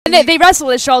And they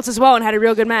wrestled at Schultz as well and had a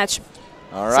real good match.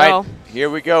 All right, here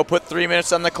we go. Put 3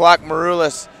 minutes on the clock.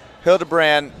 Maroulis,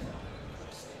 Hildebrandt.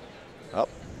 Oh.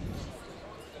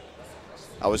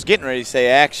 I was getting ready to say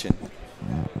action.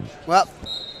 Well,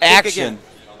 action.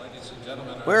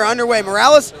 We're underway.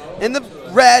 Maroulis in the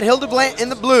red, Hildebrandt in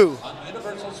the blue. On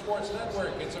Universal Sports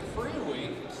Network, it's a free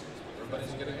week.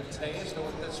 Everybody's getting a taste of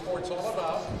what this sport's all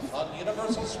about on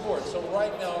Universal Sports. So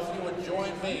right now, if you would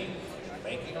join me,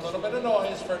 making a little bit of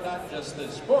noise for not just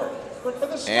this sport, but for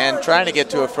the stars. And trying to get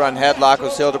to a front headlock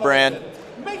with Hildebrandt.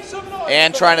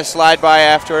 And trying to slide by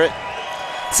after it.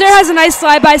 Sarah has a nice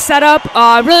slide by setup.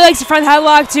 Really likes the front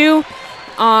headlock too.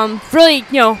 Really,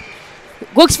 you know,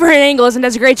 looks for her angles and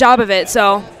does a great job of it.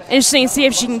 So interesting to see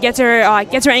if she can get her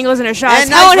angles in her shots. And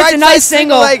Helen nice hits a nice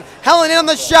single. Leg. Helen in on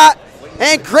the shot,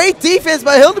 and great defense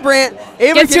by Hildebrandt.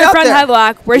 Able Gets to get her up front there.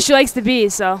 headlock where she likes to be.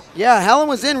 So yeah, Helen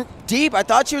was in deep. I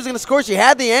thought she was going to score. She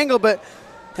had the angle, but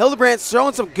Hildebrandt's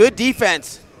showing some good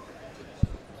defense.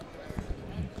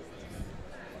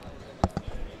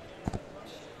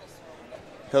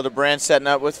 Hildebrandt setting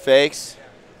up with fakes.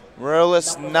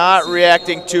 Maroulis not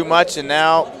reacting too much, and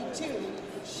now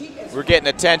we're getting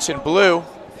attention blue.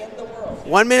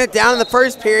 1 minute down in the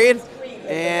first period,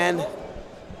 and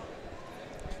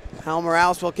Helen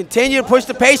Maroulis will continue to push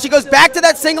the pace. She goes back to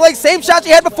that single leg, same shot she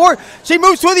had before. She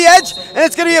moves to the edge, and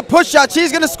it's going to be a push shot.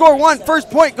 She's going to score one. First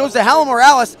point goes to Helen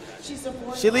Maroulis.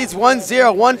 She leads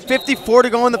 1-0, 1:54 to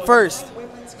go in the first.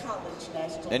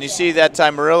 And you see that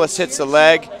time Maroulis hits the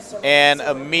leg and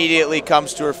immediately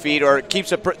comes to her feet, or keeps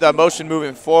the motion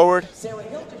moving forward.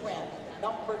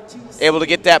 Able to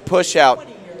get that push out.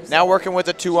 Now working with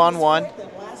a 2-on-1.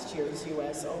 Last year's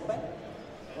U.S. Open.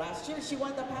 Last year she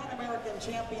won the Pan American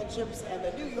Championships and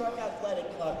the New York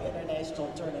Athletic Club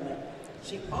International Tournament.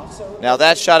 She also now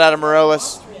that shot out of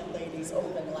Maroulis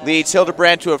leads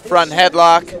Hildebrandt to a front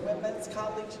headlock.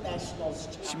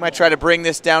 She might try to bring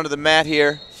this down to the mat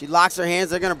here. She locks her hands.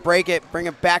 They're going to break it, bring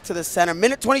it back to the center.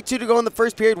 Minute 22 to go in the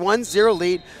first period. 1-0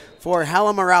 lead for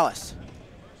Helen Maroulis.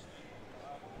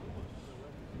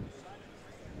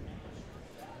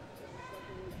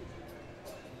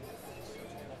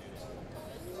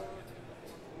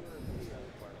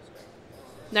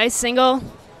 nice single.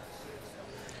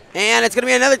 And it's going to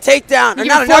be another takedown. Or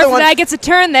not Forward another for one. That gets a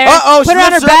turn there. Uh-oh, Put her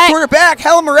on her back. Put her back.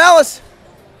 Helen Maroulis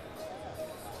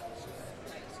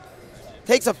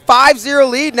takes a 5-0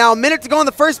 lead. Now a minute to go in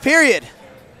the first period.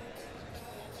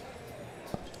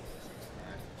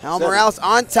 Helen Maroulis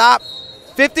on top.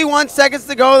 51 seconds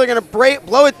to go. They're going to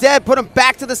blow it dead, put them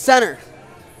back to the center.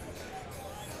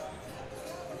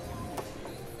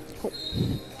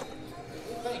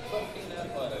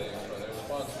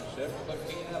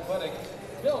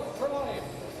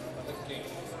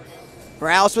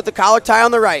 Maroulis with the collar tie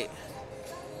on the right.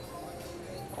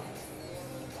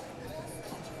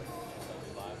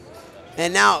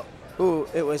 And now,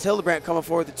 it was Hildebrandt coming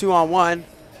forward with the 2-on-1.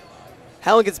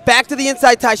 Helen gets back to the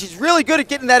inside tie. She's really good at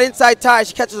getting that inside tie.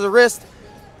 She catches the wrist.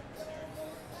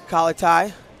 Collar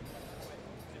tie.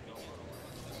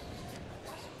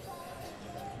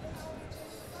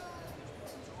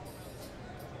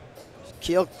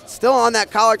 Keel still on that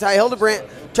collar tie. Hildebrandt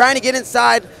trying to get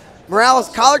inside.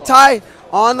 Maroulis collar tie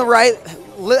on the right.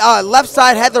 Left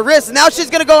side had the wrist. And now she's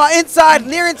going to go inside,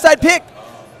 near inside pick.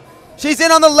 She's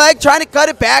in on the leg, trying to cut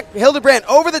it back. Hildebrandt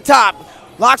over the top.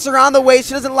 Locks around the waist.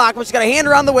 She doesn't lock, but she's got a hand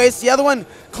around the waist. The other one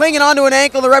clinging onto an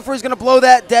ankle. The referee's going to blow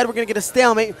that dead. We're going to get a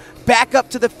stalemate. Back up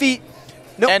to the feet.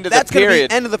 Nope, end of that's the period. Going to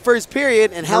be end of the first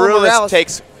period. And Helen Maroulis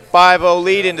takes 5-0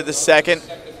 lead into the second.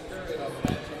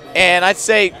 And I'd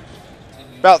say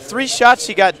about 3 shots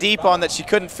she got deep on that she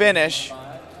couldn't finish.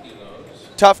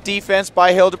 Tough defense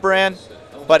by Hildebrandt,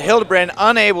 but Hildebrandt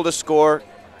unable to score.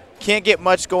 Can't get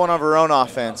much going on her own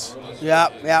offense.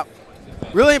 Yeah.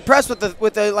 Really impressed with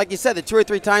the like you said, the 2 or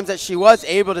 3 times that she was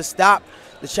able to stop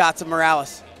the shots of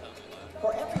Maroulis.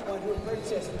 For everyone who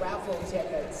purchased raffle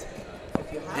tickets,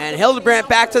 and Hildebrandt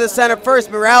back to the center first.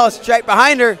 Maroulis right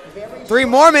behind her. 3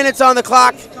 more minutes on the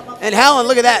clock. And Helen,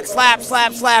 look at that. Slap,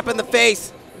 slap, slap in the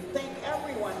face. Thank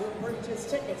everyone who purchased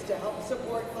tickets to help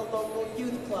support the local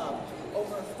youth club.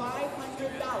 Over $500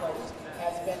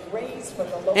 has been raised for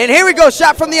the local. And here we go,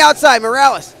 shot from the outside,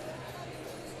 Maroulis.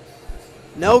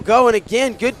 No go, and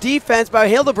again, good defense by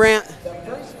Hildebrandt. The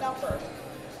first number,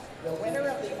 the winner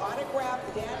of the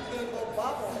autographed Dan Gable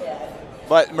bobblehead.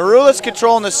 But Maroulis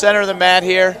controlling the center of the mat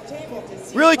here.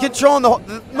 Really controlling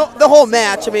the whole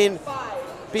match. I mean,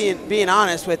 being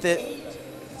honest with it.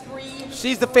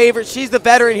 She's the favorite. She's the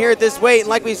veteran here at this weight. And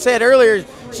like we said earlier,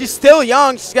 she's still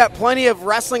young. She's got plenty of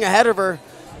wrestling ahead of her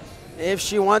if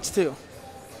she wants to.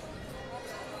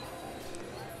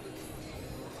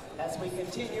 As we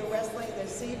continue wrestling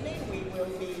this evening, we will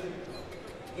be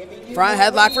giving you Front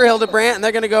headlock for Hildebrandt, and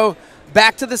they're going to go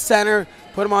back to the center,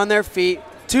 put them on their feet.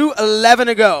 2:11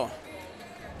 to go.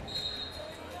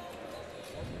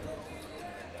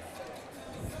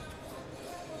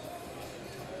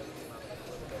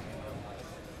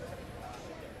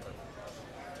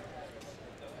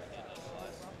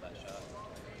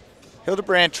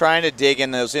 Hildebrandt trying to dig in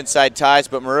those inside ties,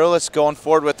 but Maroulis going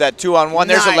forward with that 2-on-1.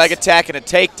 There's Nice. a leg attack and a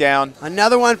takedown.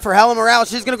 Another one for Helen Maroulis.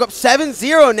 She's going to go up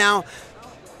 7-0 now.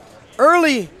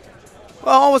 Early,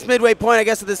 well, almost midway point, I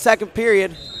guess, of the second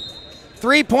period.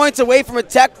 3 points away from a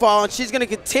tech fall, and she's going to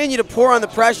continue to pour on the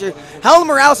pressure. Helen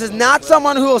Maroulis is not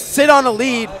someone who will sit on a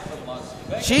lead.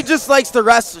 She just likes to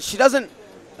wrestle. She doesn't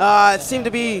seem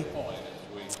to be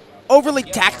overly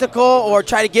tactical or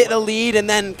try to get a lead and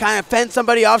then kind of fend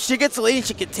somebody off. She gets a lead and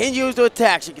she continues to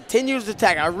attack. She continues to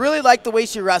attack. I really like the way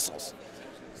she wrestles.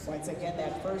 Once again,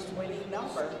 that first winning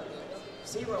number,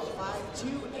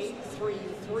 052833,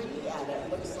 and it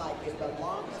looks like it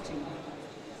belongs to,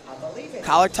 I believe it.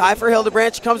 Collar tie for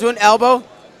Hildebrandt. She comes to an elbow.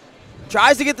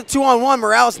 Tries to get the 2-on-1.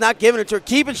 Maroulis not giving it to her.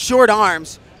 Keeping short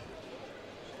arms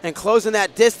and closing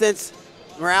that distance.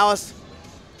 Maroulis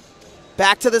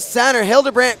back to the center.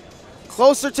 Hildebrandt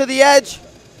closer to the edge.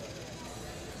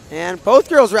 And both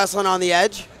girls wrestling on the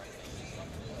edge.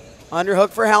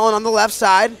 Underhook for Helen on the left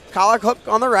side. Collar hook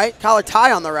on the right. Collar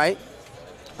tie on the right.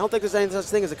 I don't think there's any such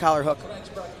thing as a collar hook.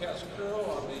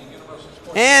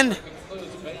 And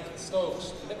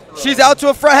she's out to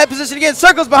a front head position again.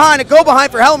 Circles behind. A go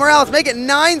behind for Helen Maroulis. Make it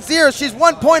 9-0. She's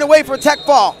 1 point away from a tech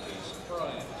fall.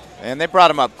 And they brought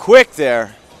him up quick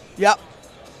there. Yep.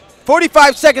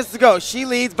 45 seconds to go. She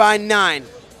leads by 9.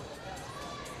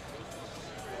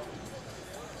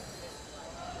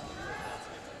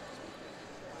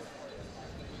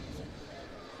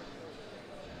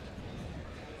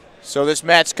 So this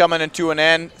match coming into an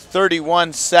end,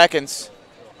 31 seconds.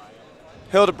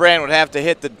 Hildebrandt would have to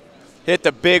hit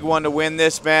the big one to win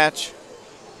this match.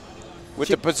 With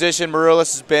the position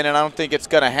Maroulis has been in, I don't think it's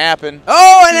going to happen.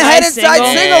 Oh, and a head Nice inside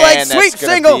single. single leg And sweep that's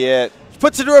gonna single. be it.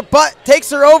 Puts it to her butt, takes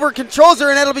her over, controls her,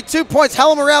 and it'll be 2 points.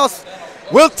 Helen Maroulis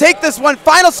will take this one.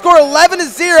 Final score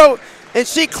 11-0, and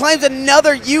she claims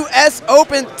another U.S.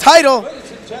 Open title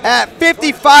at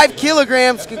 55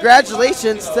 kilograms.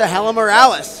 Congratulations to Helen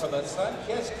Maroulis. For the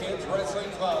Sunkist Kids Wrestling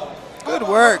Club. Good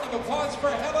work. Applause for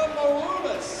Helen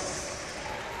Maroulis.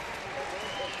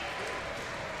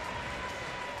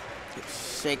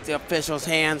 Shake the official's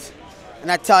hands. And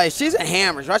I tell you, she's a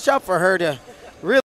hammer. Watch out for her to